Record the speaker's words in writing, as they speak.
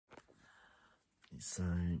So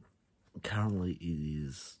currently it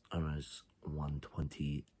is almost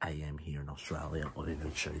 1:20 AM here in Australia. I'll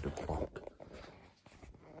even show you the clock.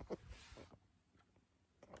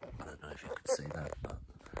 I don't know if you could see that, but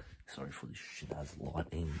sorry for this shit ass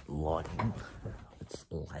lighting. It's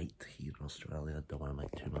late here in Australia. I don't want to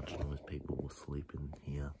make too much noise. People will sleep in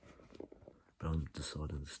here. But I'm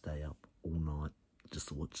deciding to stay up all night just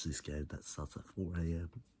to watch this game that starts at 4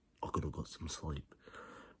 AM. I could have got some sleep,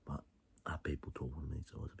 but I had people talking to me,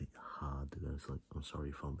 so it was a bit hard to go to sleep. I'm sorry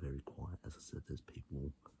if I'm very quiet. As I said, there's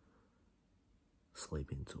people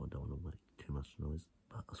sleeping, so I don't want to make too much noise.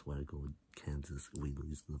 But I swear to God, Kansas, we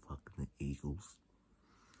lose to the fucking Eagles.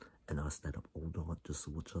 And I stayed up all night just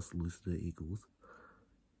to watch us lose to the Eagles.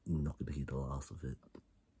 You're not going to hear the last of it.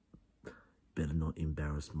 Better not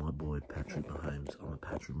embarrass my boy Patrick Mahomes. I'm a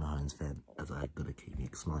Patrick Mahomes fan, as I gotta keep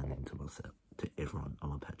explaining to myself, to everyone,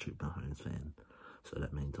 I'm a Patrick Mahomes fan. So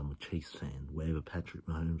that means I'm a Chiefs fan. Wherever Patrick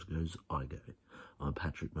Mahomes goes, I go. I'm a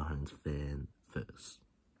Patrick Mahomes fan first.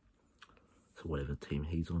 So whatever team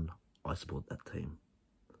he's on, I support that team.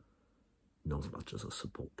 Not as much as I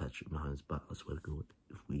support Patrick Mahomes, but I swear to God,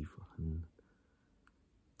 if we fucking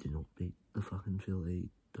do not beat the fucking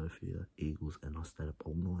Philadelphia Eagles and I stayed up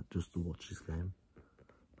all night just to watch this game,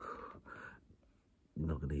 you're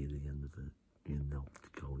not going to hear the end of it. You're not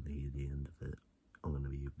going to hear the end of it. I'm going to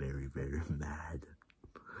be very, very mad.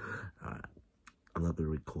 Alright, I'm not going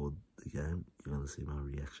to record the game. You're going to see my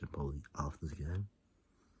reaction probably after the game.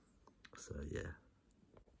 So, yeah.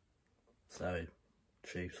 So,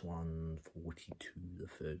 Chiefs won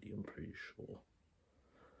 42-30, I'm pretty sure.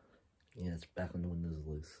 Yeah, it's back on the winners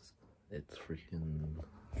list. It's freaking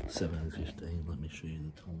 7:15. Let me show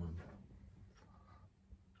you the time.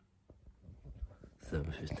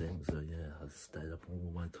 7:15. So yeah, I stayed up all the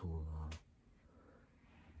way till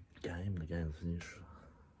the game's finished.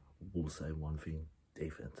 We'll say one thing: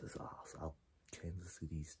 defense is ass. Kansas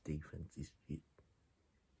City's defense is shit.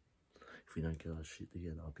 If we don't get our shit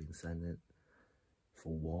together, I've been saying that for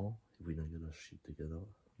a while. If we don't get our shit together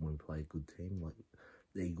when we play a good team, like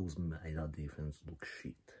the Eagles made our defense look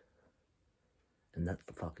shit. And that's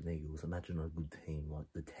the fucking Eagles. Imagine a good team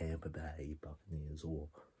like the Tampa Bay Buccaneers or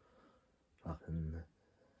fucking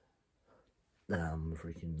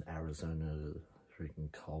freaking Arizona,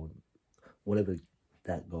 freaking Cold, whatever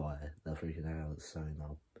that guy, that freaking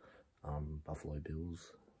Arizona, Buffalo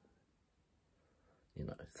Bills. You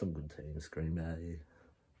know, some good teams, Green Bay.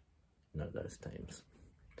 You know, those teams.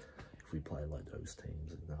 If we play like those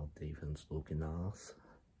teams and our defense looking ass,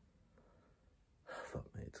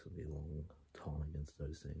 fuck me, it's gonna be a long time against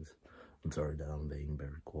those things. I'm sorry that I'm being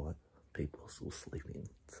very quiet. People are still sleeping,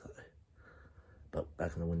 so. But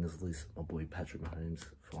back on the winners list, my boy Patrick Mahomes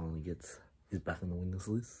finally he's back on the winners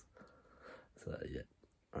list. So yeah,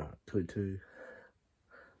 alright, 2-2.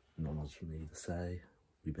 Not much for me to say.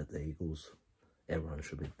 We bet the Eagles. Everyone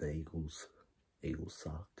should bet the Eagles. Eagles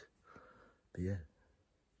suck. But yeah,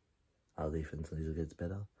 our defense needs to get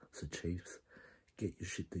better. So Chiefs, get your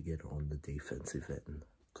shit together on the defensive end.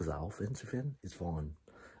 Because our offensive end is fine.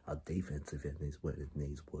 Our defensive end is where it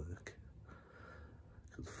needs work.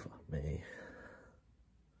 Because fuck me,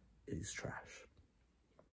 it is trash.